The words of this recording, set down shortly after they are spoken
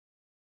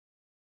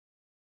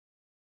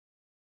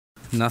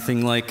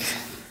Nothing like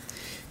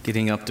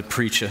getting up to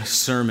preach a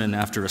sermon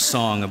after a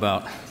song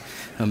about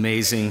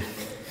amazing,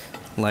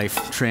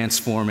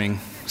 life-transforming,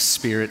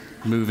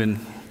 spirit-moving.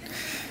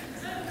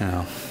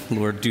 Oh,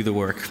 Lord, do the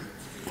work.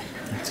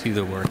 Do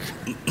the work.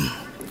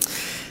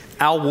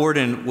 Al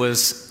Worden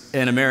was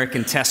an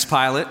American test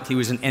pilot. He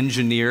was an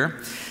engineer.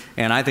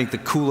 And I think the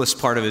coolest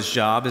part of his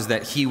job is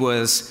that he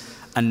was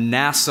a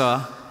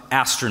NASA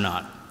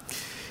astronaut.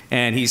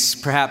 And he's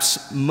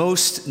perhaps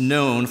most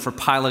known for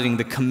piloting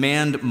the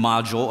command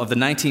module of the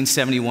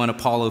 1971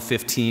 Apollo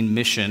 15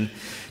 mission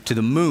to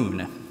the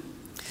moon.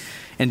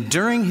 And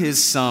during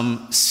his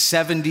some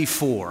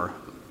 74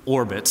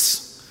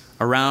 orbits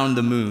around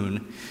the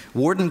moon,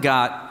 Worden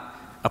got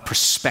a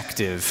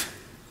perspective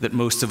that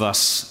most of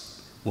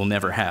us will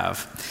never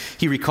have.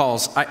 He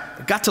recalls, I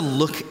got to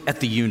look at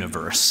the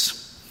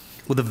universe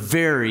with a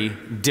very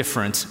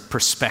different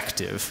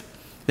perspective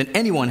than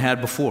anyone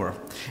had before.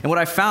 And what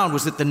I found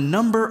was that the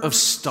number of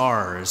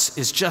stars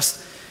is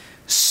just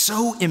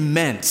so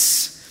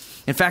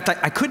immense. In fact,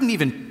 I couldn't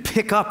even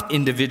pick up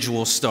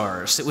individual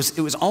stars. It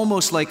was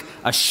almost like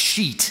a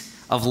sheet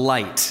of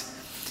light.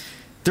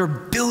 There are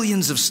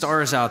billions of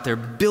stars out there,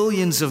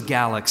 billions of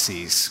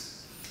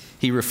galaxies.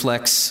 He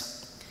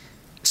reflects,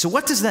 so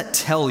what does that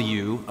tell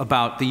you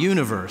about the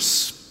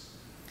universe?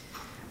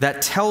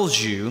 That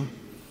tells you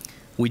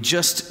we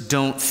just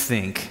don't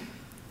think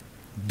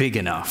big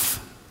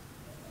enough.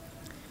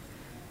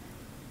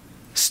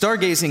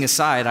 Stargazing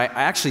aside, I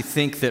actually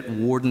think that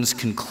Worden's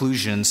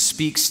conclusion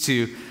speaks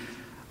to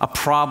a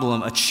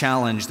problem, a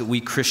challenge that we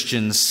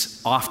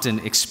Christians often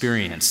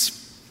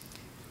experience.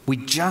 We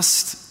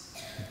just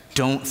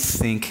don't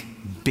think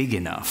big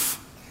enough.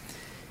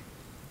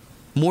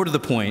 More to the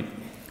point,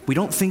 we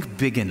don't think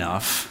big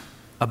enough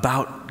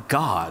about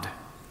God.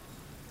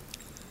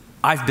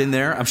 I've been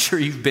there. I'm sure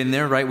you've been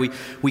there, right?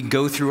 We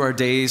go through our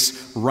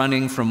days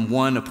running from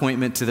one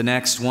appointment to the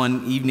next,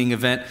 one evening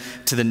event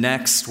to the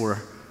next. We're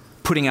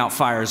putting out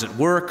fires at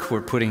work.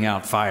 We're putting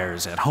out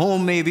fires at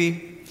home,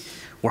 maybe.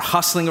 We're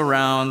hustling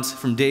around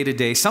from day to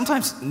day,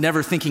 sometimes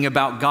never thinking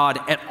about God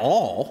at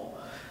all,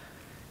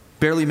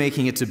 barely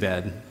making it to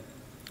bed,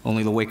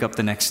 only to wake up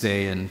the next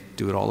day and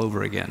do it all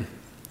over again.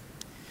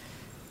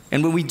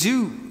 And when we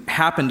do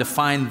happen to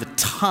find the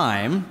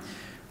time,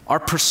 our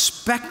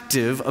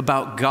perspective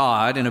about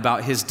God and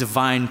about his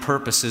divine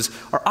purposes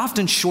are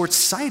often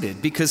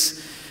short-sighted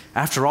because,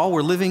 after all,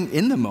 we're living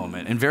in the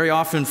moment and very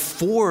often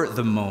for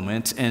the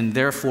moment and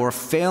therefore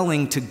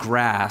failing to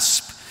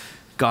grasp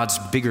God's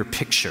bigger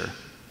picture.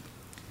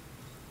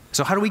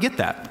 So how do we get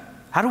that?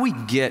 How do we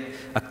get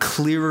a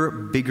clearer,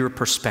 bigger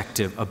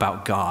perspective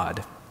about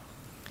God?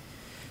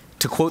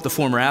 To quote the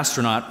former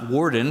astronaut,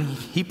 Worden,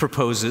 he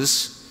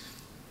proposes,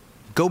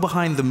 go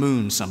behind the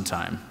moon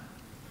sometime.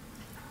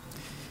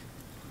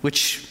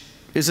 Which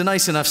is a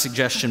nice enough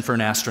suggestion for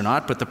an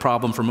astronaut, but the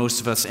problem for most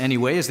of us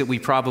anyway is that we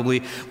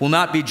probably will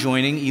not be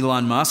joining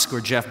Elon Musk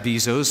or Jeff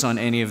Bezos on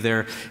any of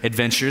their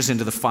adventures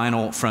into the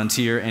final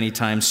frontier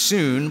anytime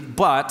soon.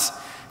 But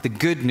the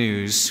good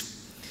news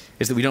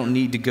is that we don't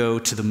need to go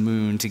to the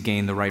moon to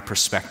gain the right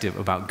perspective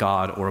about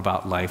God or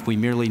about life. We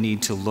merely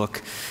need to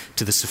look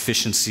to the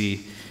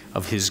sufficiency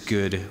of his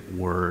good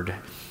word.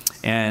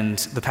 And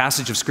the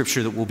passage of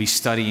Scripture that we'll be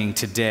studying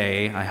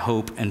today, I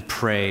hope and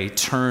pray,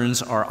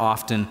 turns our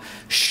often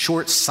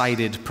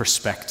short-sighted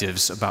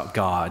perspectives about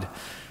God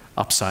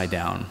upside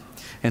down.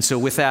 And so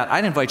with that,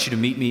 I'd invite you to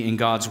meet me in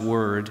God's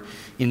Word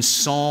in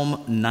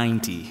Psalm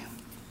 90.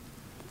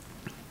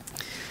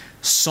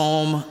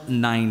 Psalm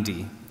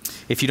 90.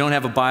 If you don't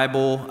have a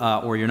Bible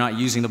or you're not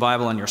using the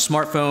Bible on your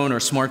smartphone or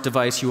smart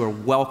device, you are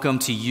welcome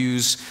to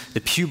use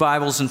the pew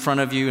Bibles in front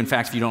of you. In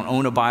fact, if you don't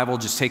own a Bible,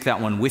 just take that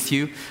one with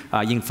you.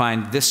 You can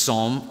find this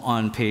psalm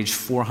on page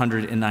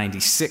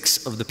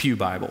 496 of the pew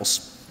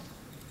Bibles.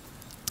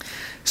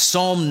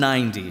 Psalm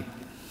 90,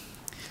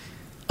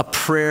 a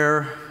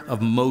prayer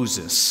of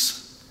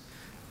Moses,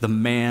 the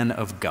man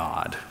of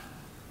God.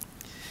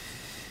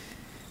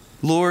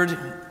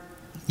 Lord,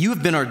 you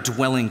have been our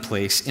dwelling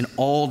place in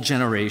all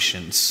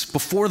generations.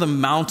 Before the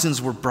mountains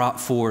were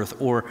brought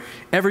forth, or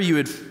ever you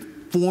had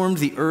formed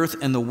the earth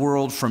and the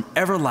world, from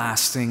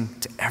everlasting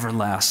to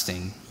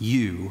everlasting,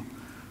 you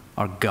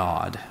are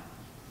God.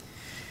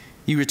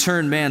 You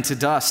return man to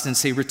dust and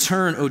say,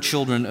 return, O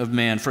children of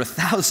man, for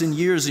 1,000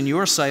 years in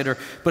your sight are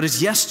but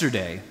as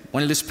yesterday,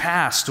 when it is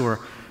past, or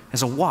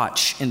as a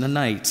watch in the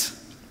night.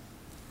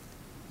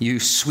 You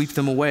sweep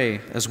them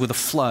away as with a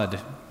flood.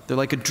 They're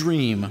like a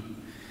dream.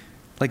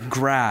 Like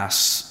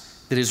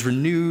grass that is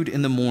renewed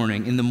in the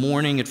morning. In the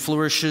morning it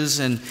flourishes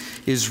and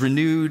is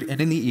renewed, and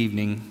in the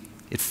evening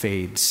it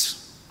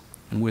fades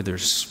and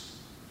withers.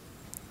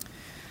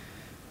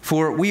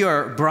 For we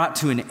are brought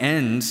to an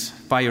end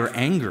by your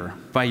anger,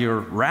 by your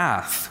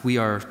wrath. We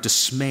are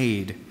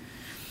dismayed.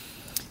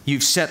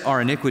 You've set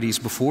our iniquities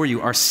before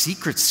you, our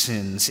secret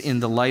sins in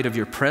the light of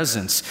your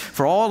presence.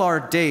 For all our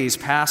days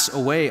pass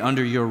away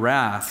under your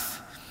wrath.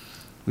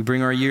 We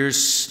bring our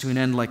years to an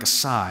end like a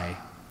sigh.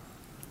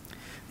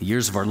 The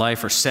years of our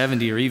life are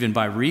 70, or even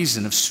by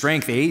reason of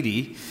strength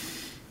 80.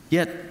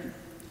 Yet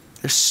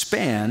Their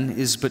span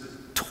is but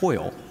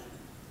toil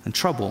and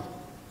trouble.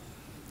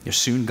 You're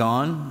soon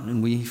gone,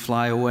 and we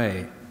fly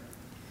away.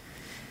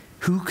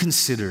 Who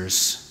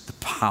considers the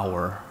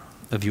power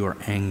of your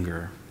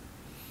anger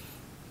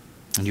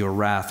and your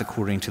wrath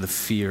according to the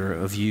fear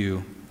of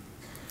you?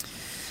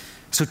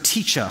 So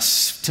teach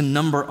us to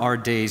number our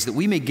days, that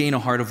we may gain a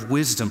heart of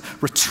wisdom.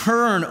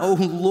 Return, O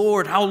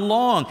Lord, how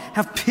long?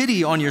 Have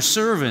pity on your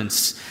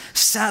servants.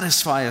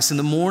 Satisfy us in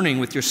the morning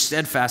with your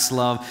steadfast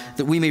love,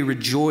 that we may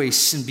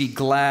rejoice and be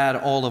glad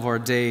all of our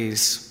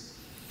days.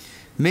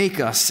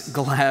 Make us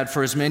glad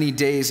for as many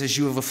days as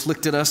you have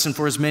afflicted us, and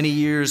for as many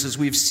years as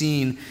we've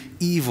seen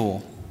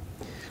evil.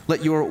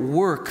 Let your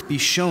work be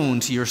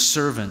shown to your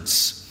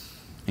servants,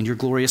 and your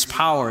glorious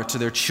power to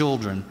their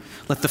children.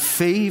 Let the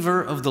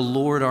favor of the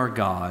Lord our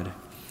God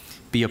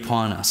be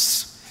upon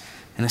us,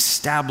 and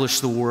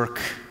establish the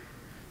work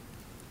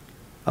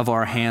of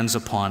our hands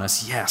upon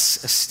us.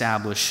 Yes,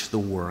 establish the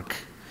work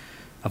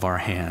of our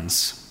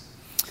hands.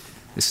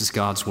 This is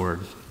God's word.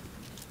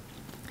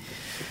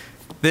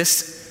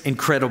 This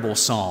incredible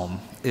psalm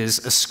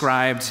is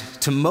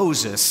ascribed to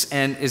Moses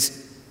and is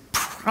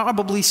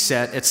probably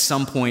set at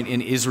some point in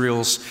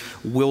Israel's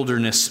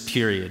wilderness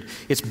period.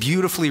 It's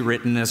beautifully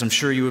written, as I'm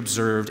sure you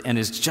observed, and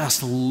is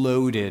just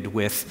loaded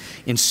with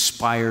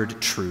inspired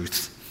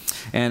truth.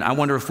 And I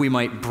wonder if we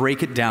might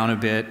break it down a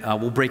bit.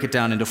 We'll break it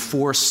down into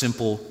 4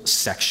 simple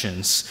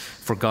sections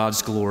for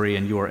God's glory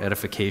and your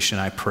edification,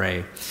 I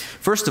pray.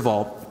 First of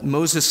all,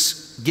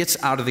 Moses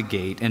gets out of the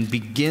gate and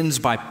begins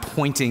by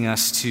pointing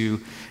us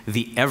to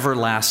the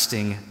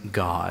everlasting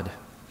God.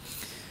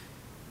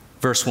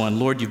 Verse 1,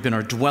 Lord, you've been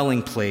our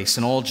dwelling place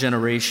in all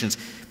generations.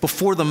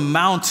 Before the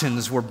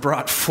mountains were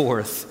brought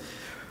forth,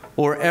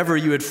 or ever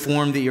you had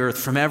formed the earth,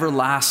 from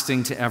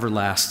everlasting to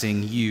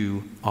everlasting,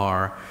 you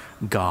are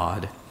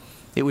God.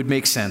 It would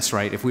make sense,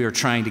 right, if we are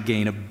trying to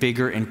gain a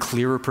bigger and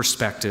clearer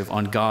perspective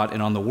on God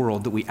and on the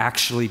world, that we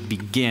actually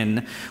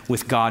begin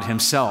with God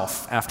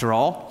himself. After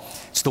all,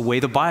 it's the way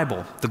the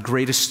Bible, the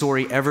greatest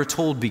story ever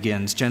told,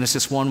 begins.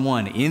 Genesis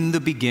 1:1, in the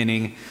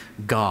beginning,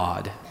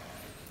 God.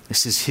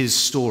 This is his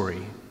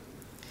story.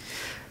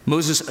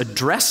 Moses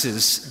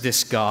addresses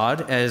this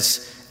God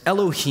as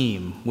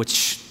Elohim,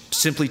 which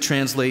simply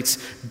translates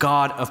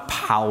God of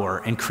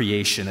power and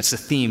creation. It's a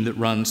theme that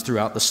runs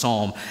throughout the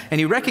psalm. And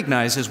he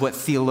recognizes what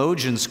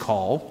theologians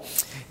call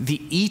the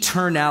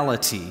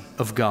eternality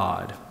of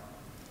God,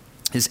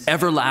 his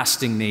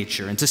everlasting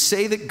nature. And to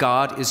say that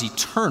God is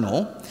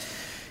eternal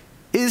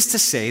is to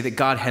say that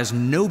God has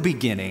no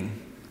beginning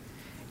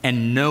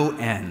and no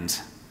end.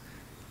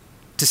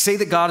 To say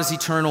that God is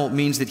eternal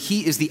means that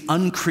he is the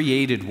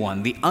uncreated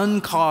one, the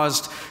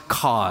uncaused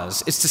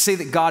cause. It's to say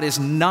that God is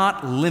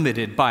not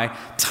limited by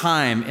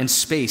time and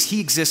space. He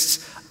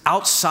exists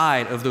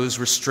outside of those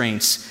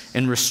restraints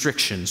and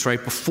restrictions,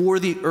 right? Before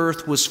the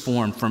earth was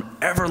formed, from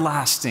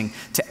everlasting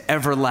to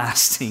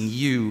everlasting,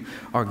 you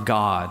are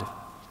God.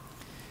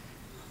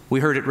 We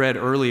heard it read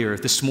earlier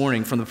this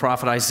morning from the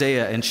prophet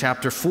Isaiah in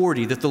chapter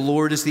 40, that the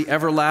Lord is the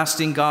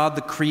everlasting God,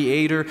 the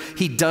creator.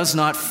 He does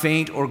not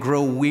faint or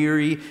grow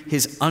weary.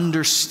 His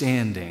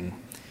understanding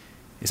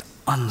is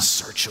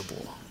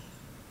unsearchable.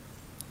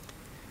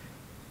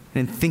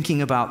 And in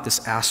thinking about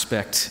this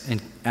aspect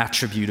and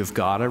attribute of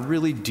God, I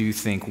really do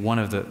think one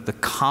of the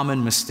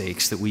common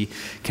mistakes that we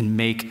can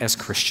make as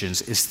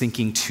Christians is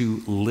thinking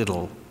too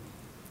little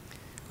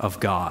of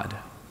God.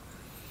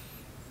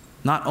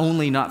 Not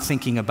only not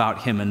thinking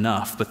about him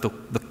enough, but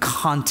the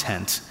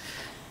content,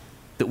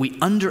 that we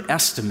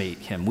underestimate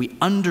him, we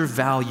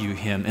undervalue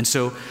him. And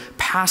so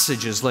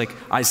passages like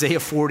Isaiah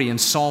 40 and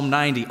Psalm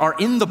 90 are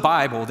in the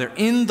Bible. They're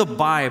in the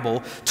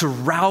Bible to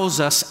rouse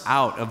us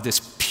out of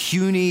this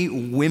puny,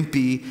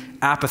 wimpy,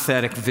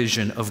 apathetic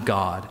vision of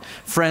God.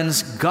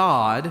 Friends,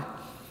 God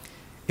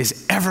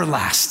is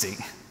everlasting.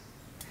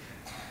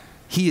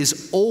 He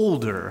is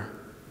older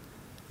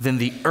than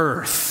the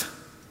earth.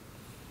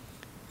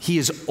 He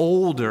is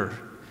older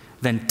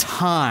than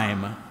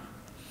time.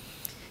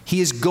 He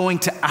is going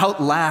to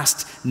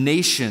outlast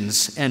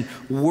nations and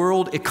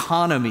world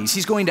economies.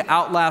 He's going to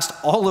outlast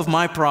all of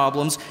my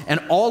problems and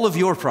all of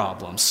your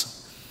problems.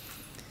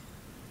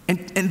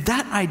 And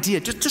that idea,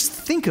 just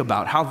think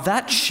about how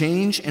that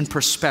change in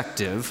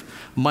perspective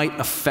might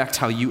affect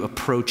how you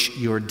approach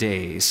your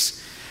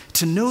days.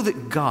 To know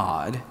that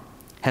God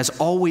has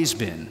always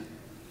been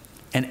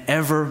and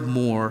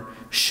evermore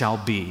shall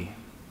be.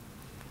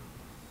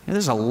 And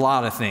there's a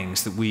lot of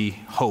things that we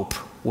hope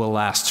will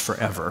last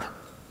forever.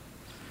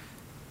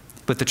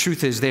 But the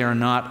truth is they are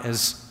not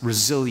as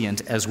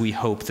resilient as we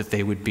hope that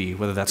they would be,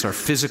 whether that's our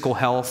physical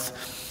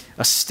health,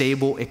 a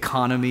stable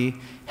economy,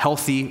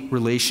 healthy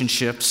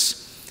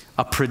relationships,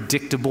 a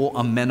predictable,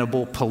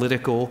 amenable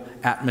political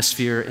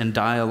atmosphere and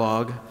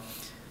dialogue.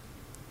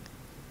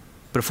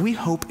 But if we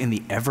hope in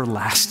the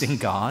everlasting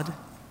God,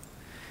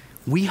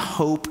 we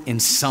hope in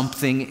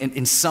something,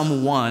 in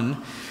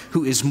someone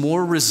who is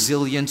more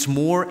resilient,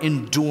 more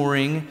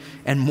enduring,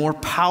 and more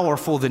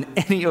powerful than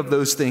any of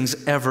those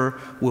things ever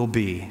will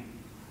be.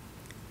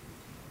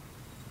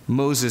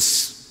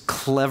 Moses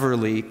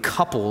cleverly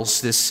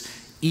couples this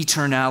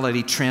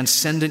eternality,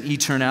 transcendent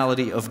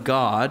eternality of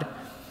God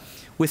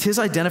with his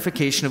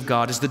identification of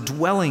God as the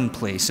dwelling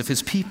place of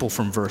his people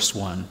from verse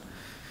 1.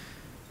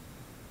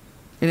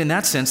 And in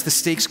that sense, the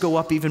stakes go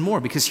up even more,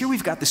 because here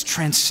we've got this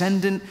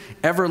transcendent,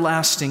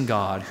 everlasting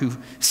God who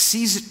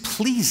sees it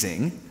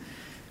pleasing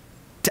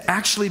to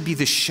actually be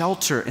the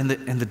shelter and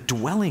the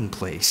dwelling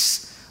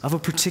place of a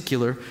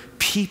particular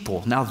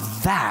people. Now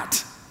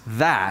that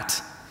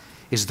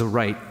is the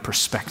right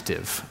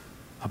perspective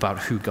about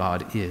who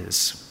God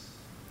is.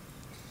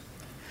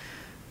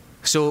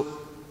 So,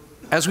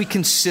 as we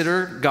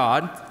consider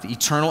God, the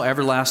eternal,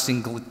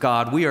 everlasting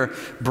God, we are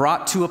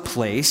brought to a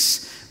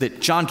place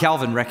that John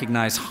Calvin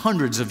recognized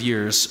hundreds of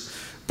years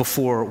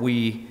before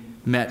we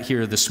met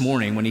here this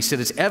morning, when he said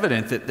it's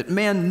evident that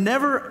man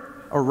never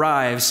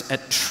arrives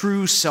at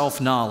true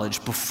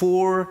self-knowledge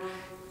before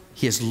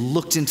he has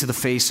looked into the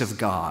face of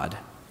God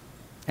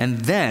and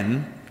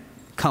then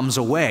comes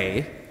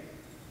away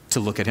to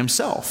look at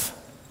himself.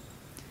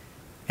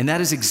 And that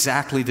is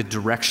exactly the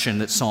direction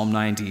that Psalm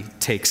 90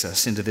 takes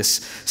us, into this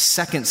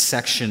second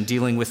section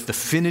dealing with the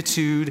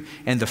finitude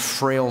and the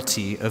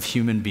frailty of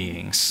human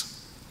beings.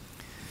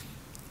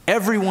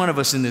 Every one of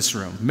us in this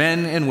room,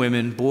 men and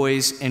women,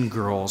 boys and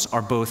girls,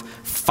 are both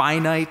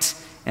finite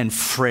and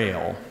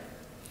frail.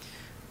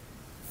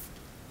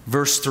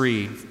 Verse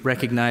 3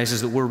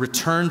 recognizes that we're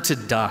returned to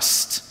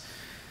dust.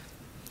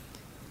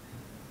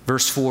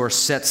 Verse 4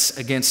 sets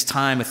against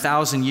time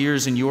 1,000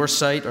 years in your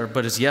sight are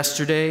but as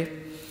yesterday.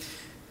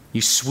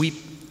 You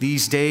sweep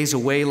these days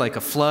away like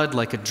a flood,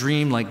 like a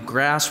dream, like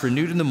grass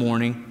renewed in the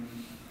morning.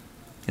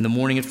 In the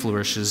morning it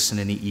flourishes, and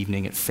in the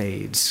evening it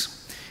fades.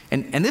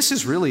 And this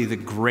is really the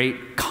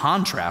great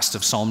contrast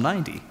of Psalm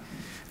 90.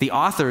 The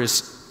author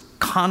is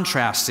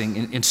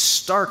contrasting in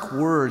stark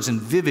words and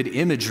vivid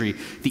imagery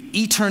the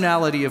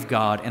eternality of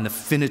God and the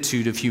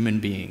finitude of human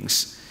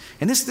beings.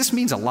 And this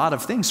means a lot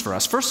of things for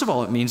us. First of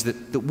all, it means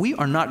that we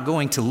are not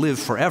going to live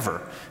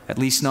forever, at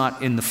least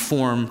not in the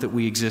form that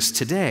we exist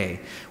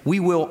today. We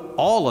will,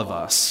 all of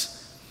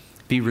us,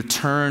 be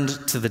returned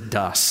to the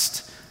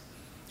dust.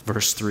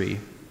 Verse 3.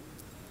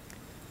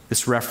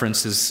 This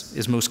reference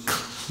is most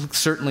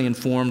certainly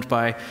informed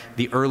by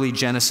the early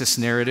Genesis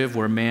narrative,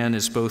 where man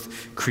is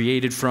both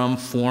created from,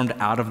 formed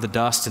out of the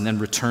dust, and then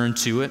returned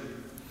to it.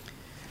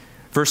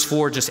 Verse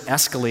 4 just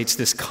escalates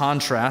this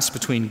contrast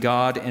between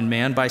God and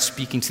man by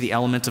speaking to the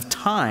element of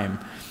time.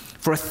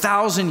 For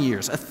 1,000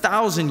 years,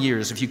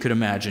 if you could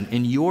imagine,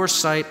 in your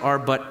sight are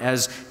but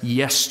as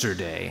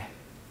yesterday.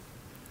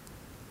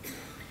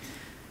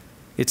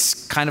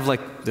 It's kind of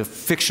like the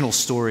fictional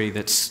story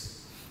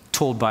that's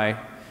told by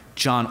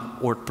John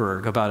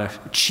Ortberg about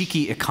a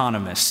cheeky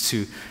economist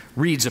who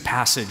reads a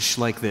passage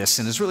like this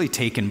and is really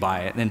taken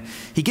by it. And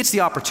he gets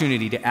the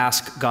opportunity to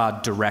ask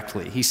God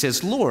directly. He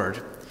says,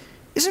 "Lord,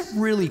 is it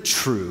really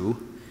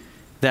true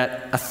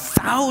that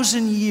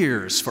 1,000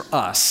 years for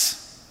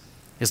us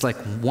is like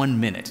 1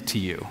 minute to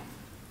you?"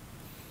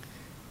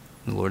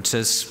 And the Lord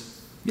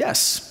says,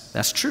 "Yes,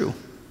 that's true."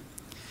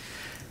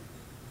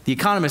 The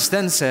economist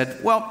then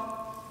said,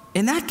 "Well,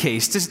 in that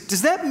case,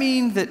 does that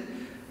mean that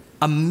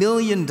 $1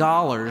 million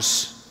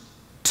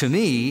to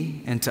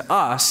me and to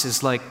us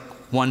is like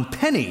 1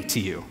 penny to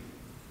you?"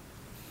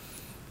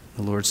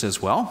 The Lord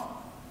says,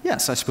 "Well,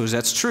 yes, I suppose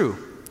that's true."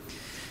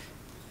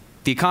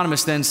 The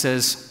economist then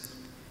says,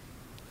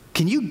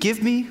 "Can you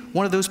give me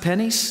one of those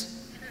pennies?"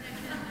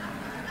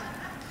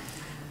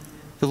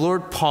 The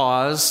Lord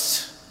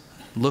paused,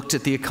 looked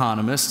at the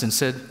economist, and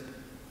said,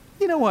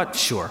 "You know what?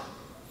 Sure.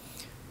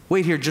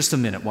 Wait here just a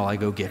minute while I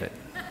go get it."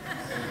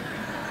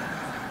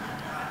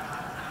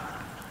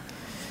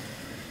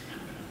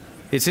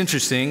 It's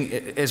interesting,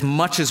 as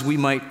much as we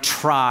might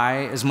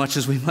try, as much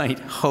as we might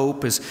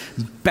hope, as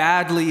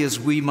badly as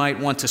we might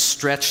want to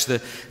stretch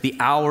the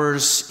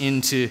hours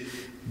into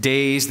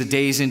days, the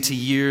days into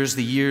years,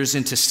 the years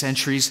into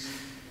centuries,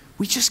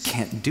 we just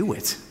can't do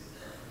it.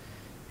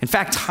 In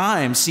fact,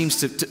 time seems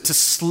to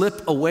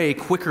slip away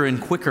quicker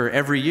and quicker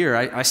every year.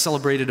 I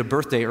celebrated a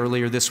birthday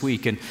earlier this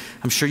week, and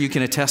I'm sure you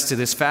can attest to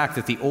this fact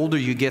that the older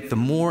you get, the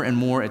more and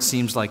more it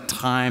seems like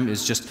time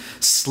is just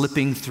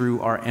slipping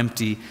through our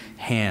empty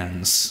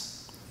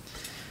hands.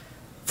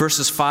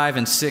 Verses 5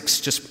 and 6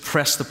 just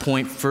press the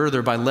point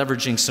further by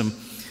leveraging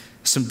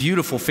some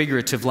beautiful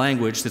figurative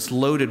language that's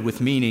loaded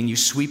with meaning. You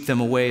sweep them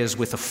away as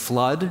with a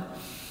flood.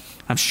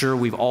 I'm sure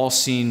we've all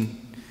seen,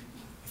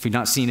 if we've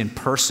not seen in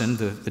person,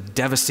 the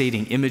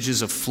devastating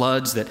images of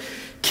floods that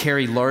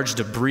carry large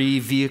debris,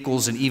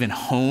 vehicles, and even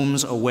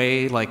homes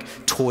away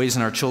like toys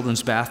in our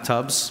children's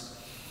bathtubs.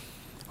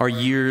 Our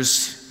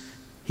years,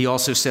 he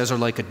also says, are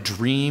like a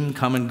dream,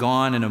 come and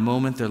gone in a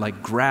moment. They're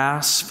like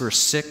grass, verse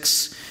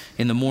 6.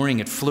 In the morning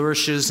it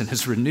flourishes and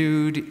is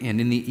renewed, and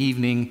in the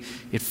evening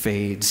it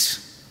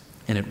fades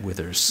and it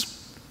withers.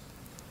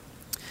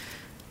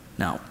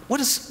 Now, what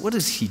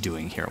is he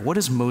doing here? What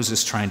is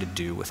Moses trying to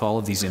do with all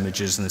of these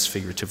images and this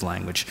figurative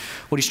language?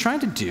 What he's trying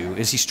to do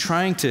is he's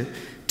trying to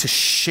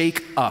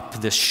shake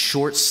up this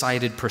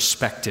short-sighted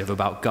perspective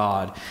about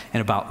God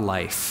and about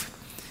life.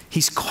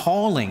 He's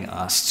calling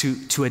us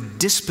to a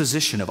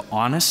disposition of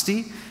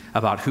honesty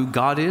about who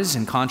God is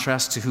in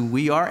contrast to who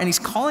we are, and he's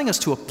calling us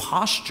to a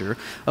posture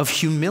of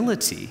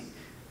humility.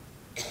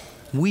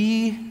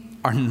 We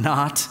are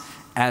not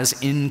as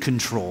in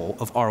control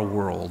of our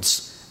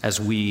worlds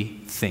as we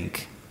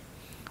think.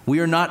 We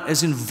are not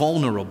as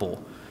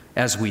invulnerable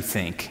as we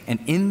think. And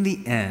in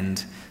the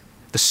end,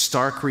 the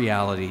stark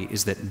reality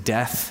is that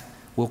death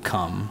will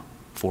come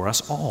for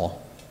us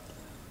all.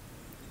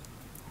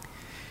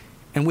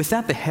 And with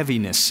that, the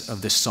heaviness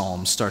of this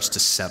psalm starts to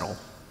settle.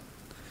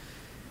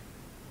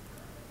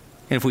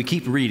 And if we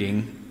keep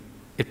reading,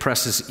 it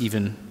presses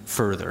even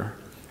further.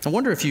 I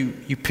wonder if you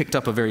picked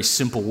up a very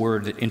simple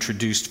word that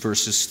introduced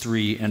verses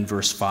 3 and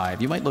verse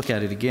 5. You might look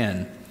at it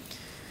again.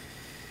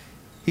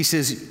 He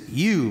says,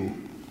 "You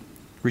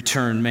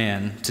return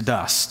man to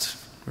dust,"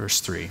 verse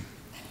 3.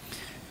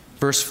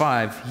 Verse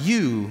 5,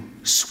 "You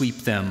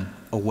sweep them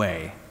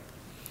away."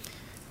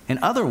 In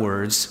other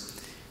words,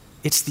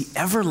 it's the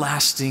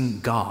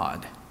everlasting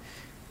God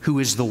who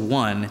is the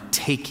one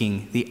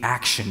taking the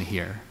action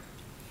here.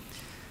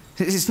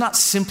 It's not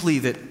simply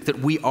that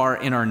we are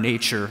in our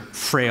nature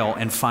frail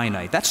and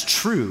finite. That's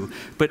true,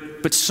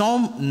 but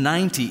Psalm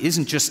 90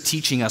 isn't just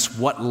teaching us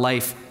what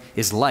life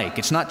is like.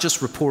 It's not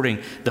just reporting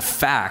the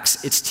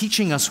facts. It's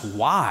teaching us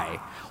why.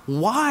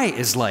 Why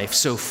is life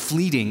so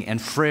fleeting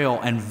and frail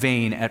and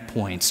vain at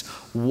points?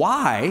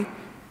 Why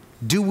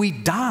do we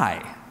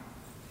die?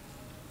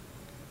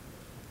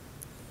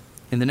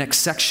 And the next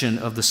section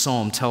of the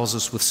psalm tells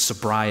us with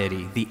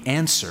sobriety, the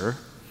answer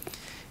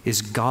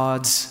is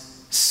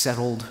God's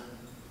settled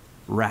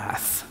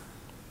wrath.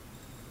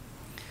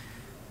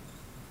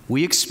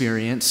 We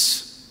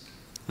experience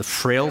the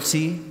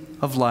frailty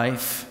of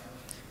life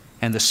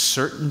and the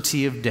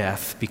certainty of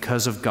death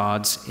because of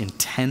God's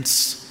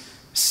intense,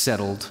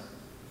 settled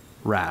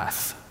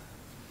wrath.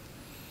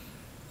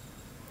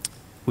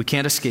 We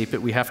can't escape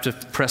it. We have to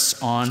press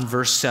on.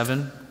 Verse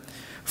 7,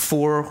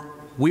 "For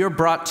we are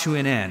brought to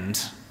an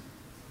end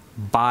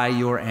by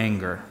your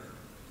anger.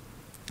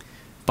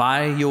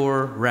 By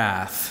your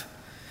wrath,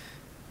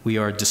 we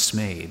are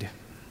dismayed."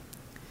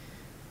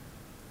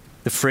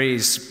 The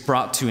phrase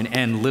 "brought to an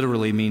end"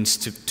 literally means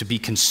to be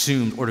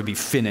consumed or to be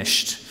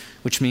finished,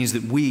 which means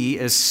that we,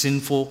 as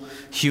sinful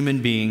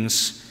human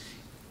beings,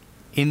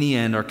 in the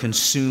end are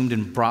consumed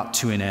and brought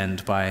to an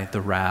end by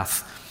the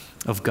wrath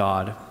of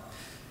God.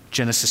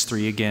 Genesis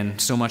 3, again,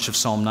 so much of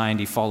Psalm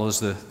 90 follows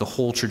the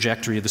whole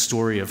trajectory of the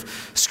story of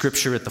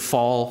Scripture. At the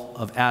fall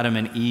of Adam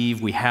and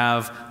Eve, we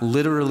have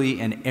literally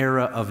an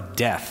era of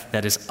death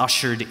that is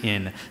ushered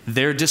in.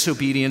 Their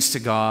disobedience to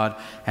God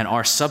and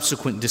our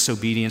subsequent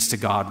disobedience to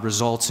God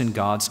results in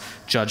God's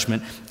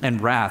judgment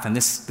and wrath. And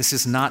this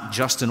is not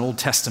just an Old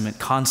Testament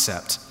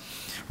concept.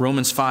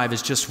 Romans 5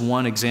 is just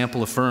one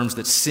example, affirms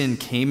that sin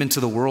came into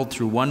the world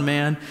through one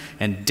man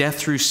and death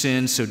through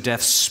sin, so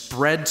death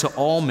spread to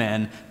all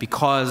men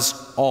because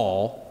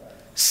all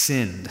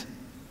sinned.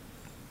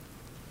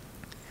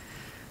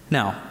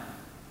 Now,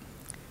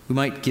 we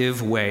might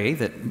give way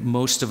that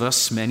most of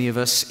us, many of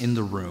us in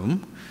the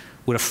room,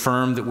 would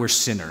affirm that we're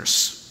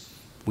sinners.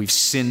 We've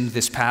sinned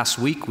this past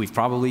week. We've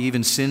probably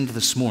even sinned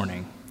this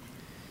morning.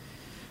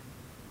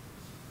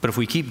 But if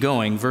we keep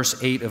going, verse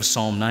 8 of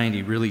Psalm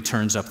 90 really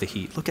turns up the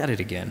heat. Look at it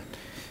again.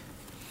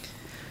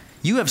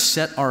 "You have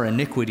set our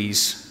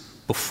iniquities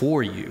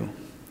before you,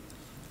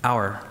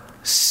 our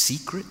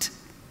secret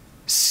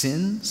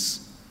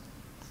sins,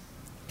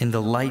 in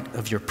the light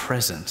of your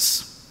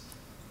presence."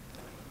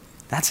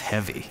 That's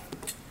heavy.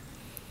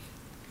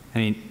 I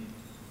mean,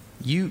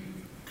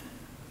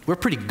 we're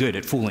pretty good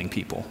at fooling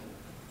people.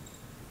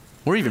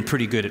 We're even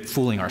pretty good at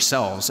fooling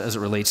ourselves as it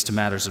relates to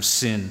matters of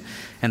sin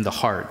and the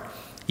heart.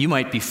 You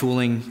might be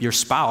fooling your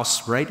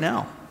spouse right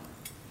now.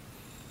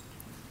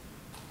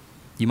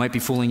 You might be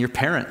fooling your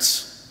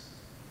parents.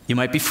 You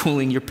might be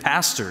fooling your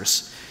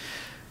pastors.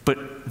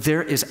 But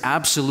there is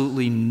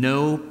absolutely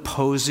no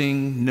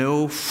posing,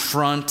 no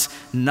front,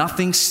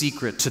 nothing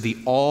secret to the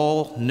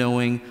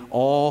all-knowing,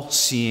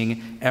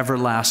 all-seeing,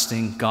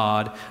 everlasting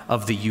God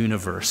of the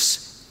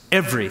universe.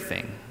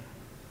 Everything.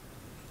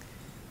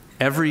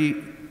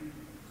 Every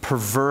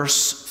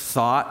perverse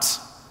thought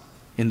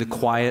in the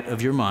quiet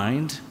of your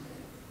mind,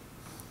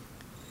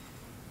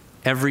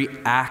 every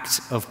act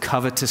of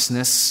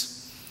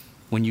covetousness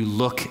when you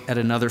look at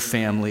another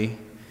family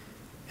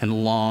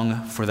and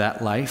long for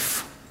that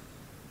life,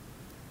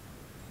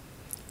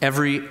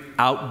 every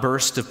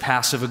outburst of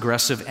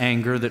passive-aggressive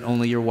anger that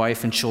only your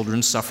wife and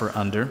children suffer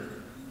under,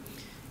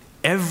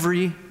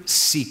 every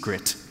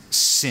secret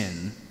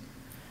sin,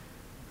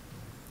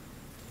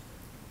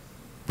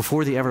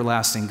 before the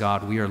everlasting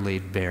God, we are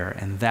laid bare,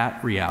 and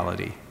that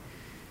reality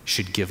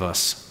should give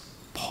us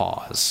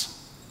pause.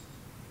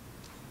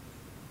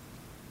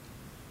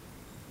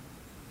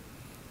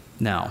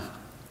 Now,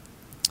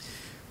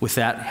 with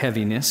that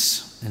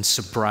heaviness and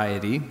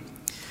sobriety,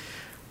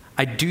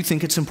 I do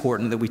think it's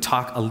important that we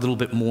talk a little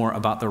bit more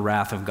about the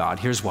wrath of God.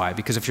 Here's why.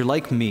 Because if you're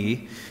like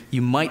me,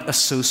 you might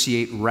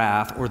associate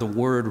wrath or the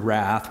word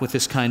wrath with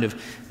this kind of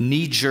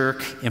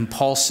knee-jerk,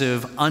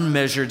 impulsive,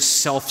 unmeasured,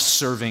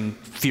 self-serving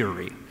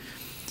fury.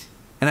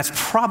 And that's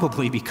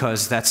probably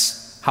because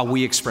that's how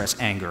we express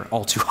anger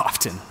all too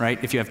often, right?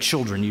 If you have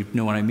children, you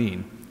know what I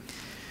mean.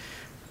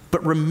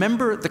 But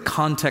remember the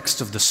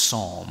context of the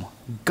psalm.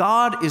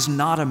 God is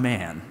not a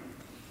man.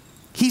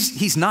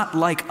 He's not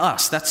like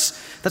us.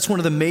 That's one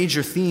of the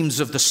major themes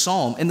of the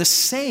psalm. And the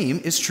same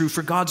is true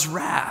for God's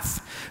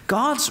wrath.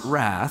 God's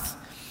wrath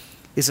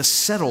is a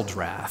settled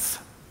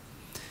wrath.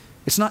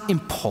 It's not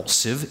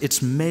impulsive,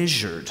 it's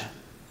measured,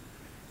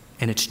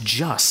 and it's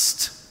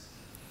just.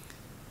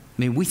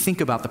 I mean, we think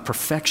about the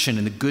perfection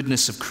and the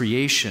goodness of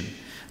creation,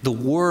 the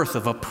worth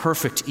of a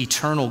perfect,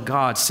 eternal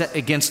God set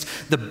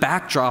against the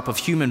backdrop of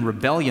human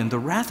rebellion. The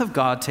wrath of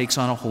God takes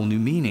on a whole new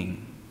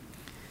meaning.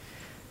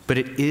 But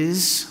it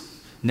is,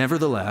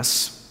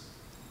 nevertheless,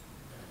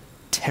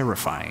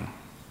 terrifying.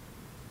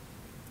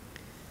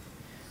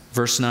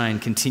 Verse 9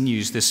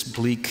 continues this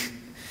bleak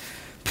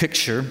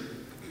picture.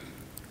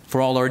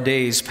 For all our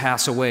days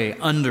pass away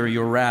under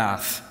your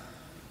wrath.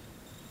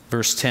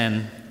 Verse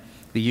 10,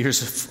 the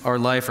years of our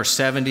life are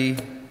 70,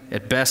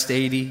 at best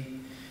 80,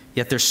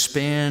 yet their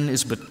span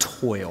is but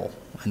toil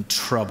and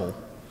trouble.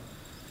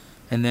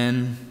 And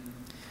then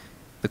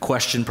the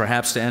question,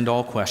 perhaps to end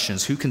all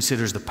questions, who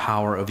considers the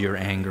power of your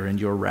anger and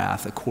your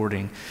wrath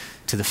according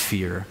to the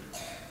fear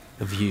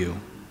of you?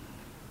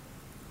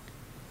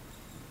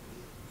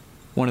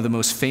 One of the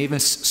most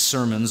famous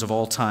sermons of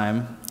all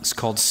time is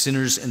called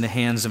Sinners in the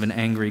Hands of an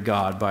Angry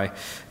God by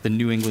the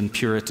New England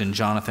Puritan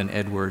Jonathan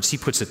Edwards. He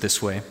puts it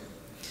this way: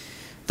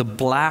 the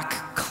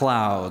black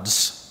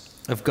clouds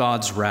of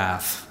God's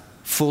wrath,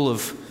 full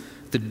of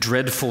the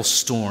dreadful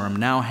storm,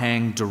 now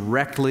hang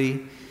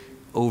directly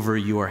over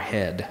your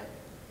head.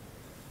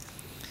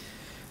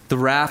 The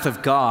wrath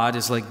of God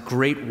is like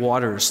great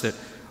waters that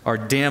are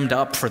dammed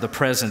up for the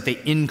present. They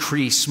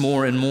increase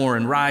more and more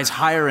and rise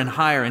higher and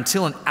higher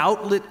until an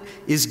outlet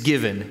is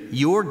given.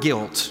 Your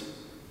guilt,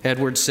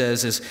 Edwards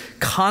says, is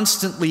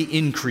constantly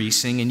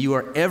increasing, and you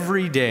are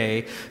every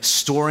day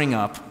storing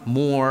up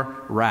more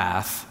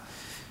wrath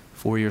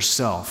for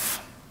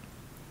yourself.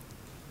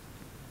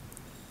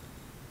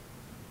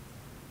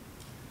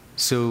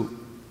 So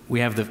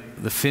we have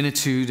the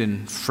finitude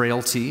and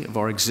frailty of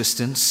our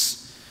existence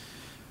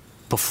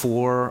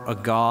before a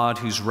God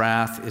whose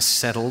wrath is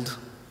settled.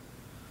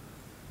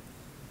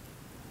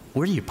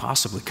 Where do you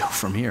possibly go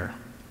from here?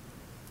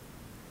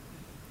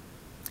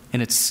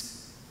 And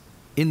it's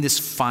in this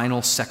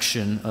final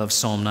section of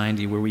Psalm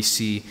 90 where we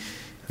see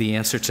the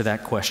answer to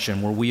that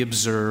question, where we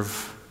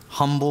observe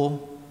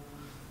humble,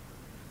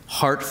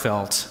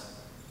 heartfelt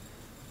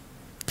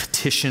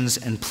petitions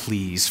and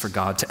pleas for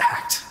God to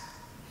act.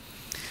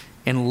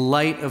 In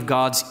light of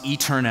God's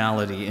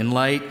eternality, in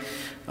light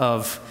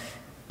of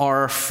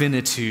our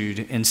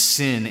finitude and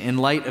sin, in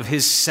light of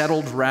his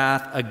settled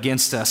wrath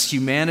against us,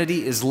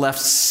 humanity is left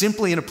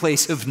simply in a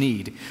place of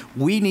need.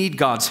 We need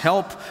God's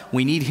help.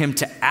 We need him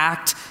to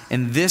act.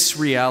 And this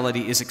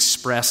reality is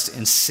expressed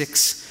in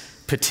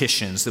 6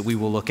 petitions that we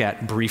will look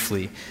at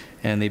briefly.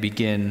 And they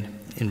begin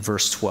in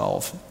verse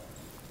 12.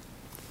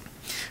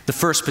 The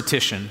first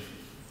petition,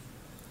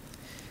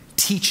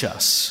 teach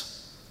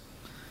us.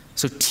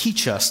 So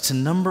teach us to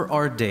number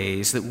our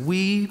days that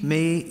we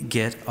may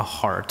get a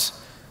heart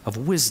of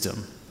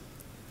wisdom.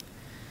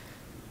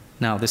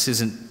 Now, this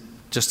isn't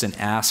just an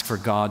ask for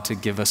God to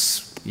give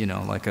us,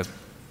 like a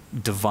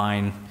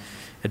divine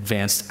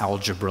advanced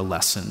algebra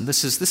lesson.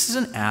 This is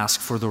an ask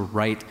for the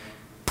right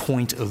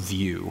point of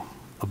view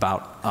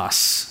about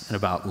us and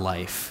about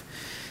life.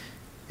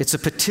 It's a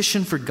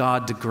petition for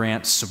God to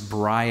grant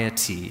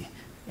sobriety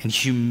and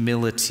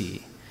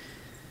humility,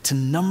 to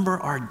number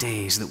our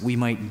days that we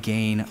might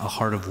gain a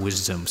heart of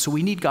wisdom. So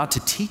we need God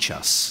to teach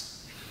us.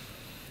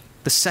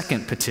 The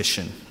second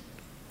petition,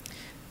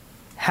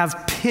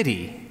 have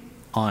pity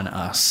on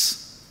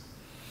us.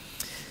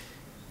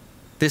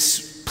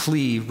 This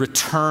plea,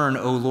 return,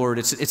 O Lord,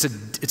 it's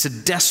a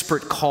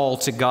desperate call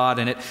to God,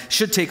 and it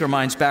should take our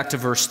minds back to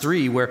verse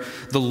 3, where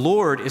the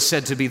Lord is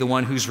said to be the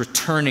one who's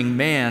returning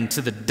man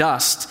to the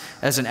dust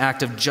as an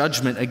act of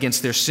judgment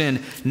against their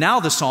sin. Now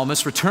the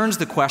psalmist returns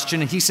the question,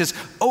 and he says,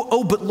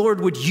 but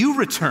Lord, would you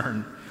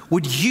return?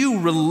 Would you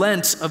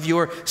relent of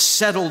your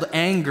settled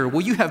anger?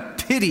 Will you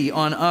have pity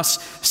on us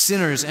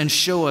sinners and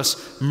show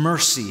us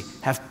mercy?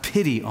 Have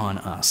pity on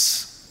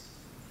us.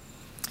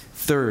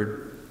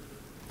 Third,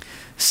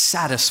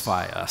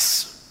 satisfy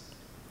us.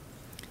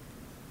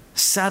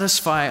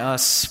 Satisfy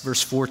us,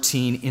 verse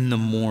 14, in the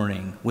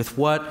morning. With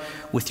what?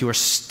 With your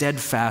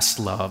steadfast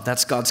love.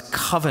 That's God's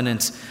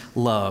covenant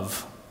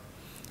love,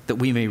 that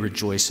we may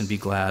rejoice and be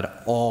glad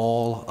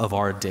all of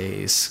our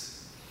days.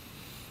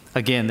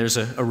 Again, there's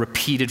a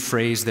repeated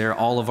phrase there,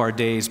 all of our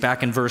days.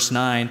 Back in verse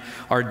 9,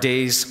 our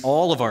days,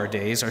 all of our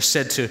days, are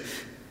said to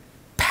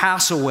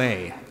pass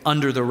away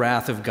under the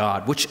wrath of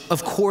God, which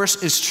of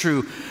course is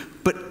true.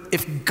 But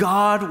if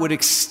God would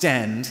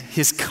extend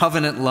his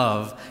covenant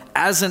love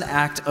as an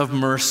act of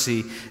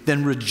mercy,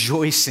 then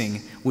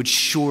rejoicing would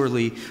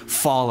surely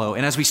follow.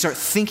 And as we start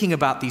thinking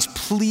about these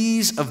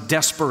pleas of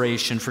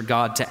desperation for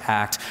God to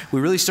act,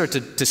 we really start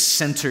to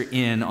center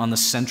in on the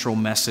central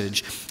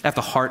message at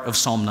the heart of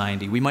Psalm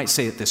 90. We might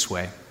say it this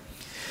way,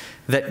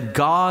 that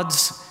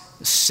God's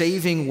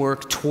saving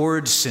work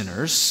towards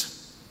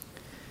sinners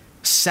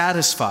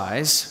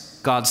satisfies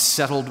God's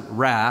settled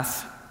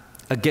wrath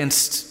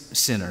against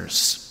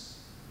sinners.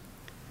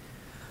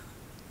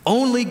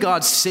 Only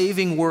God's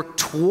saving work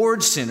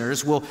towards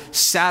sinners will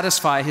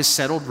satisfy his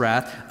settled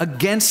wrath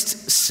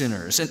against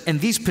sinners.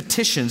 And these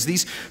petitions,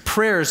 these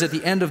prayers at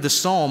the end of the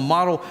psalm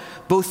model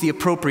both the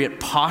appropriate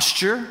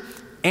posture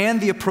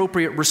and the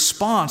appropriate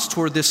response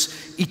toward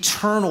this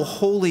eternal,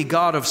 holy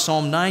God of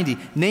Psalm 90,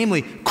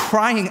 namely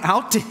crying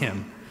out to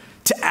him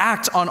to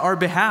act on our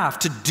behalf,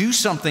 to do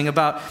something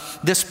about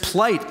this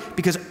plight,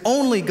 because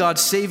only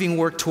God's saving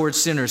work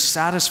towards sinners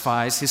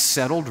satisfies his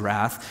settled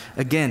wrath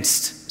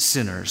against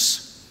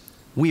sinners.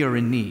 We are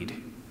in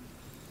need.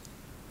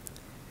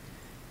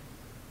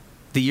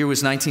 The year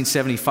was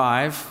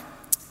 1975,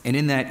 and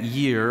in that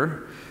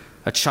year,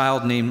 a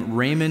child named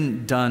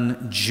Raymond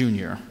Dunn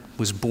Jr.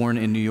 was born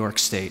in New York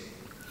State.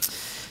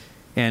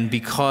 And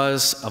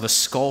because of a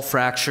skull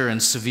fracture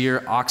and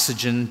severe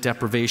oxygen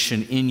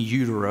deprivation in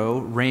utero,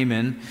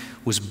 Raymond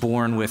was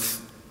born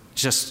with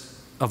just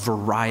a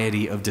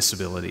variety of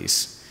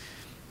disabilities.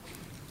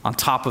 On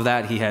top of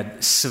that, he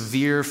had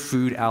severe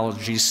food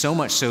allergies, so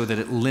much so that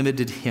it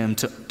limited him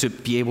to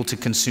be able to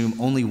consume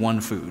only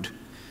one food,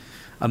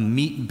 a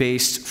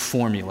meat-based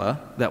formula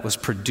that was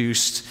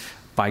produced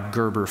by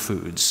Gerber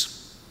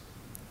Foods.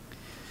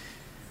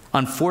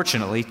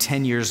 Unfortunately,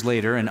 10 years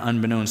later, and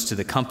unbeknownst to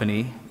the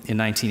company, in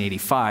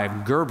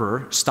 1985,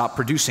 Gerber stopped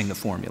producing the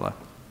formula.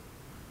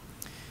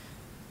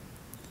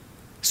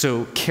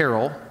 So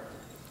Carol,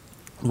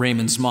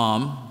 Raymond's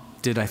mom,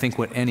 did, I think,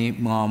 what any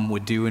mom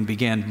would do and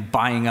began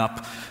buying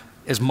up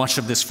as much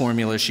of this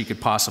formula as she could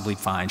possibly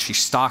find. She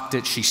stocked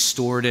it, she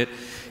stored it,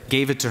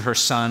 gave it to her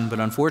son, but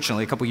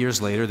unfortunately, a couple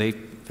years later, they,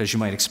 as you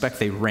might expect,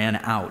 they ran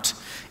out.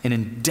 And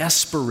in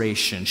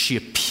desperation, she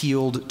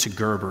appealed to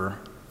Gerber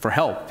for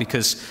help,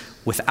 because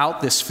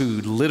without this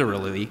food,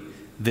 literally,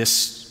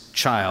 this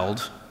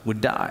child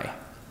would die.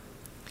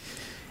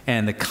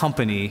 And the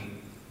company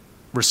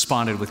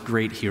responded with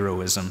great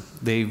heroism.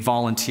 They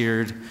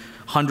volunteered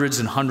hundreds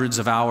and hundreds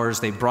of hours.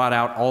 They brought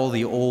out all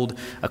the old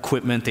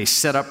equipment. They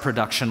set up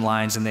production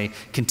lines, and they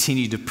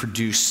continued to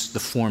produce the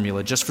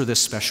formula just for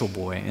this special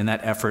boy. And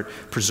that effort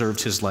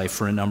preserved his life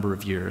for a number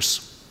of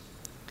years.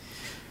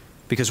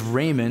 Because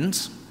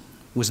Raymond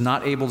was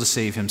not able to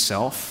save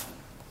himself.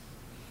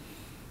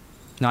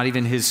 Not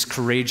even his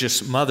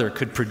courageous mother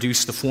could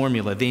produce the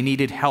formula. They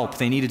needed help.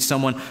 They needed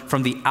someone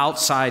from the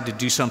outside to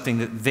do something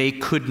that they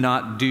could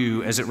not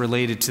do as it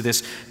related to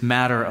this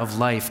matter of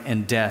life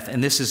and death.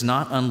 And this is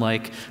not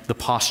unlike the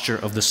posture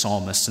of the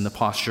psalmist and the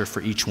posture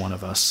for each one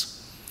of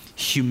us.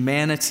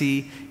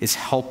 Humanity is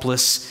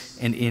helpless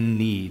and in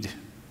need.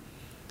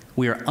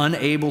 We are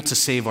unable to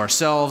save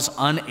ourselves,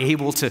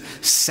 unable to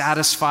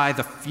satisfy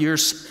the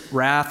fierce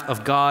wrath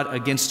of God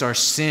against our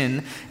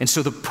sin. And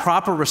so the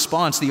proper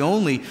response, the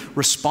only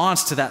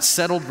response to that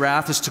settled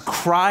wrath, is to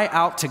cry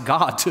out to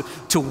God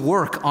to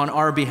work on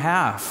our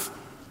behalf.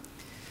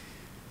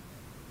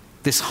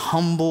 This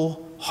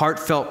humble,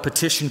 heartfelt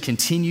petition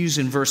continues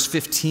in verse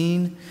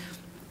 15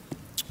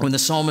 when the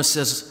psalmist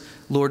says,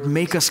 "Lord,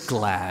 make us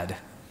glad.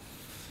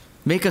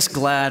 Make us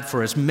glad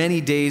for as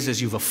many days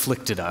as you've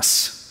afflicted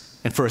us,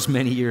 and for as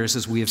many years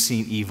as we have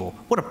seen evil."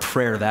 What a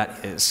prayer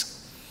that is.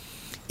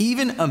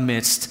 Even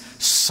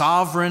amidst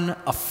sovereign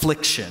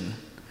affliction,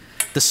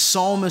 the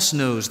psalmist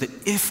knows that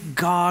if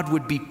God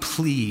would be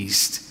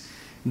pleased,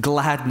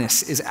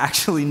 gladness is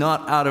actually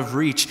not out of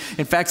reach.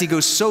 In fact, he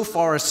goes so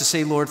far as to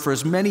say, "Lord, for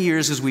as many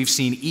years as we've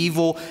seen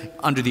evil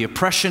under the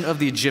oppression of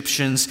the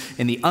Egyptians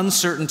and the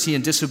uncertainty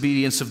and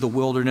disobedience of the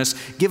wilderness,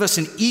 give us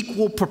an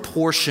equal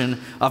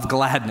proportion of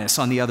gladness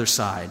on the other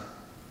side."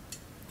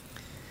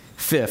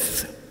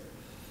 Fifth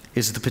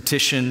is the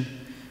petition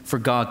for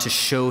God to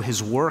show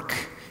his work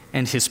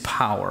and his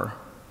power.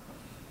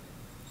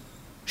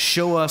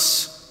 Show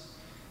us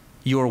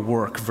your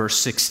work, verse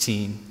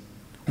 16.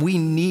 We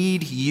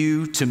need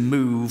you to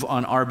move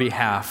on our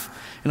behalf.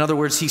 In other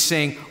words, he's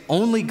saying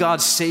only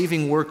God's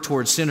saving work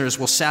towards sinners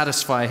will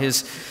satisfy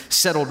his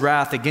settled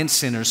wrath against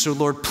sinners. So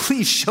Lord,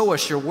 please show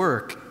us your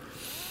work.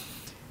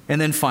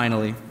 And then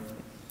finally,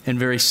 and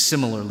very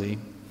similarly,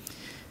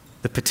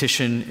 the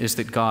petition is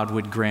that God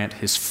would grant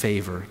his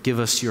favor. Give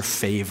us your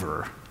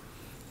favor.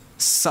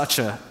 Such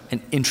an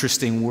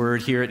interesting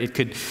word here. It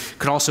could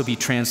also be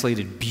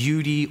translated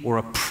beauty or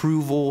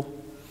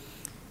approval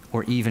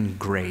or even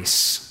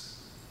grace.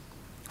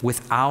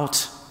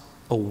 Without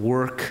a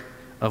work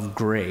of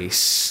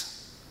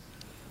grace,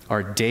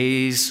 our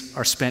days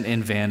are spent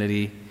in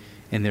vanity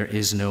and there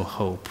is no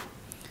hope.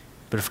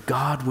 But if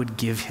God would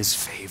give his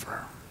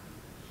favor,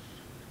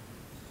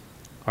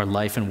 our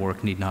life and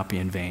work need not be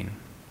in vain.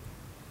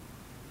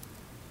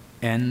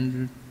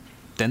 And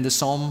then the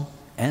psalm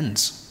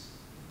ends,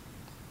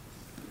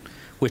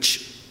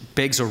 which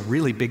begs a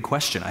really big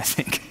question, I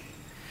think.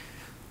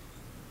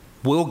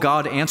 Will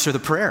God answer the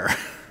prayer?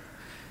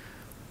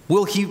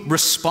 Will he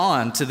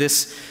respond to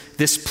this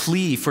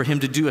plea for him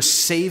to do a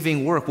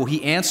saving work? Will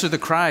he answer the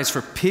cries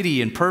for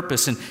pity and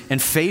purpose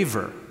and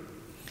favor?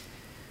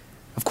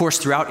 Of course,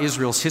 throughout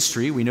Israel's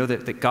history, we know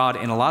that God,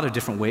 in a lot of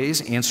different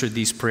ways, answered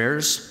these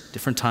prayers,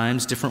 different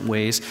times, different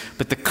ways.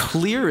 But the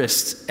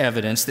clearest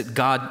evidence that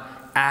God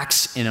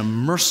acts in a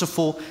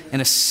merciful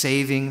and a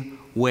saving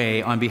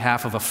way on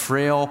behalf of a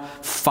frail,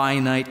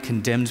 finite,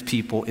 condemned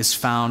people is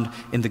found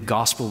in the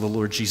gospel of the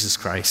Lord Jesus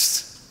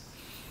Christ.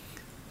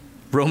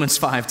 Romans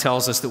 5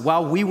 tells us that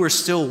while we were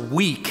still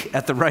weak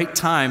at the right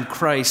time,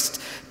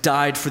 Christ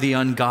died for the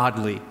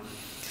ungodly.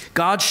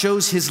 God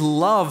shows his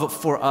love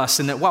for us,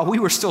 and that while we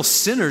were still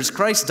sinners,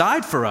 Christ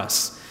died for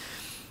us.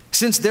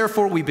 Since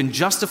therefore we've been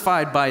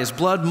justified by his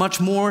blood, much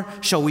more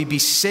shall we be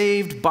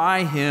saved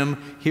by him,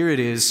 here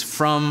it is,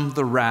 from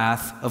the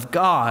wrath of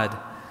God.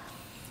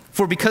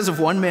 For because of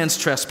one man's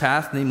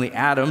trespass, namely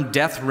Adam,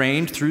 death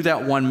reigned through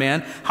that one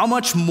man. How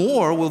much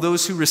more will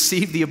those who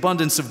receive the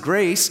abundance of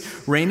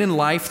grace reign in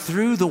life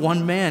through the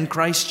one man,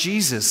 Christ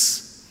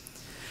Jesus?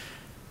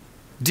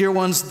 Dear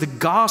ones, the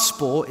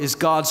gospel is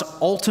God's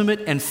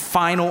ultimate and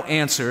final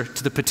answer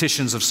to the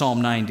petitions of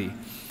Psalm 90.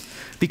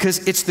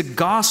 Because it's the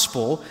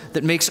gospel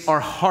that makes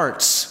our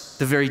hearts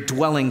the very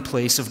dwelling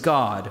place of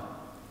God.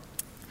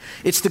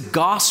 It's the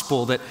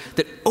gospel that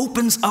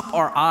opens up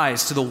our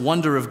eyes to the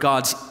wonder of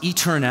God's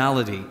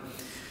eternality.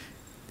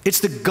 It's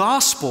the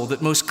gospel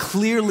that most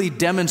clearly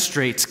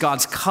demonstrates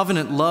God's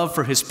covenant love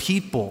for his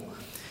people.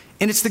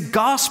 And it's the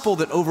gospel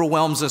that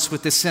overwhelms us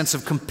with this sense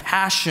of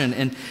compassion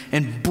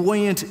and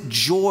buoyant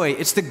joy.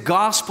 It's the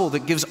gospel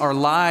that gives our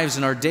lives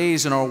and our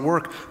days and our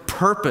work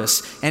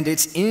purpose. And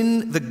it's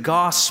in the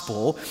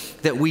gospel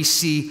that we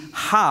see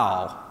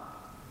how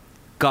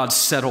God's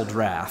settled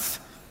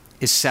wrath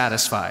is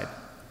satisfied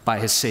by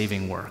his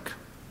saving work.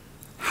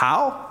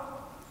 How?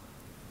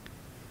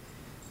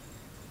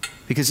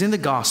 Because in the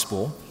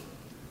gospel,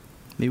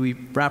 may we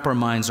wrap our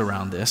minds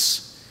around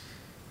this,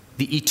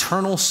 the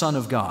eternal Son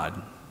of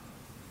God,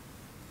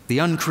 the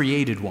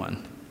uncreated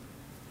one,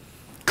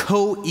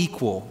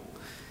 co-equal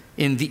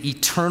in the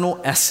eternal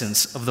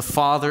essence of the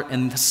Father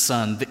and the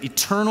Son, the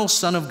eternal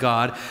Son of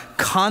God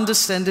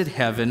condescended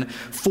heaven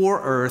for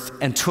earth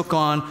and took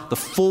on the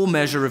full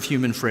measure of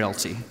human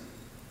frailty.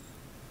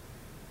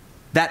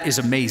 That is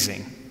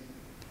amazing.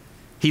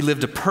 He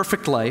lived a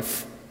perfect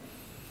life,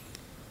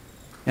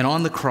 and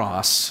on the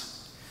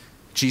cross,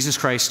 Jesus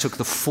Christ took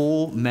the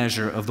full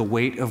measure of the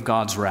weight of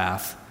God's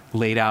wrath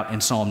laid out in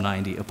Psalm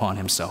 90 upon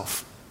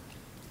himself.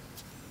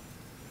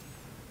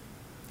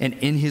 And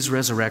in his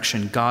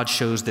resurrection, God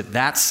shows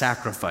that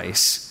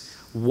sacrifice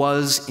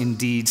was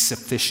indeed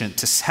sufficient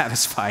to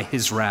satisfy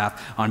his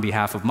wrath on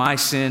behalf of my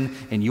sin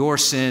and your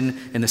sin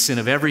and the sin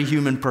of every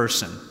human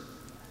person.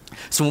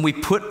 So when we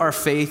put our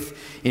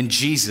faith in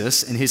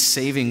Jesus and his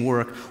saving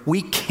work,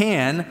 we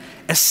can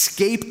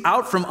escape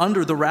out from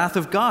under the wrath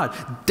of God.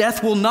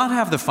 Death will not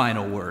have the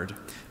final word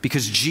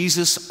because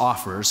Jesus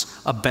offers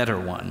a better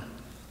one.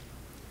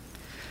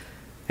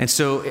 And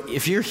so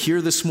if you're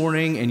here this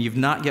morning and you've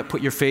not yet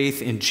put your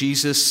faith in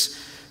Jesus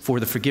for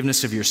the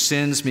forgiveness of your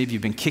sins, maybe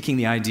you've been kicking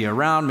the idea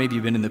around, maybe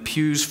you've been in the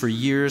pews for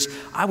years,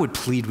 I would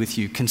plead with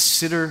you,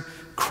 consider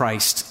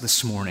Christ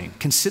this morning.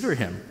 Consider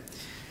him.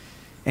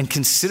 And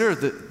consider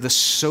the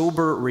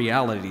sober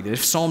reality that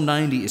if Psalm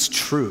 90 is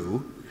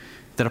true,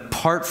 that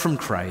apart from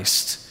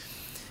Christ,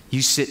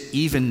 you sit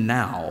even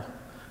now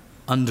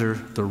under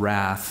the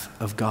wrath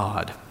of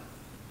God.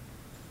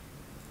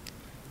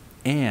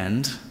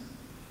 And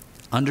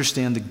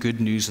understand the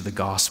good news of the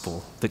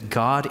gospel, that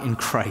God in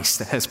Christ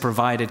has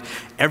provided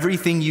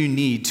everything you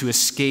need to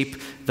escape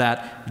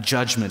that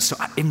judgment. So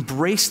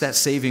embrace that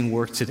saving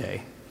work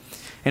today.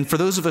 And for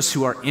those of us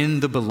who are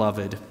in the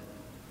beloved,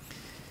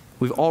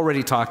 we've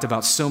already talked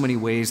about so many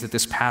ways that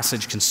this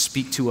passage can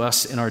speak to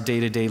us in our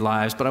day-to-day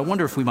lives, but I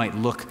wonder if we might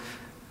look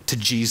to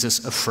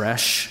Jesus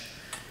afresh,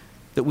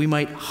 that we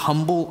might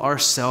humble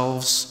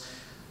ourselves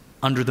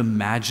under the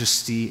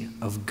majesty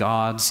of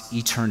God's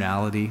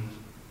eternality,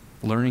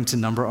 learning to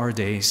number our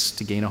days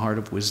to gain a heart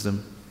of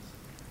wisdom.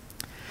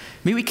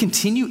 May we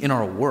continue in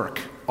our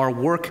work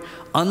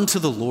unto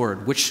the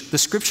Lord, which the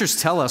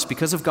scriptures tell us,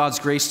 because of God's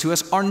grace to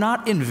us, are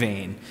not in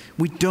vain.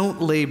 We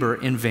don't labor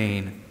in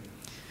vain.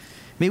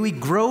 May we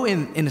grow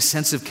in a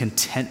sense of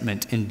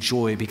contentment and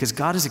joy because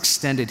God has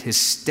extended his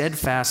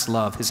steadfast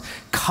love, his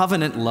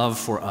covenant love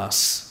for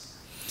us.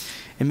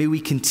 And may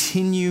we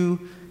continue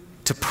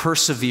to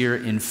persevere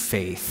in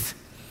faith,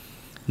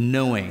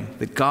 knowing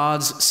that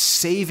God's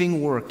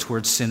saving work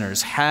towards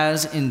sinners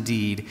has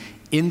indeed,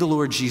 in the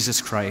Lord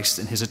Jesus Christ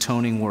and his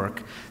atoning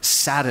work,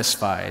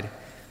 satisfied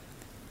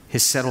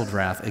his settled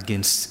wrath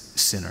against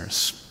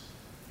sinners.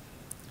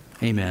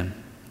 Amen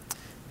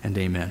and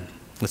amen.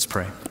 Let's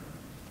pray.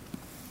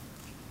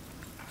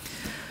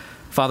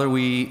 Father,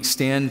 we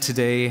stand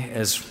today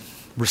as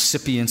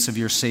recipients of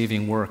your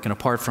saving work, and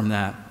apart from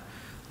that,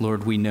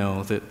 Lord, we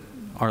know that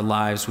our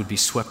lives would be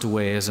swept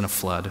away as in a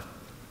flood.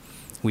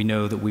 We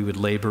know that we would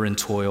labor and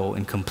toil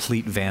in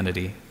complete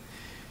vanity.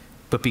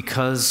 But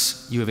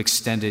because you have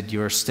extended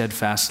your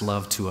steadfast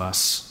love to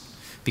us,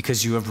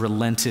 because you have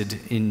relented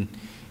in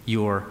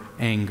your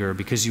anger,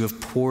 because you have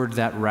poured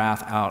that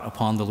wrath out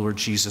upon the Lord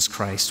Jesus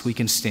Christ, we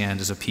can stand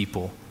as a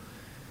people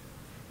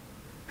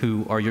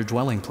who are your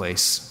dwelling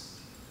place.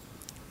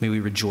 May we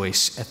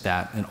rejoice at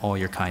that in all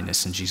your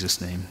kindness. In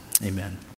Jesus' name, amen.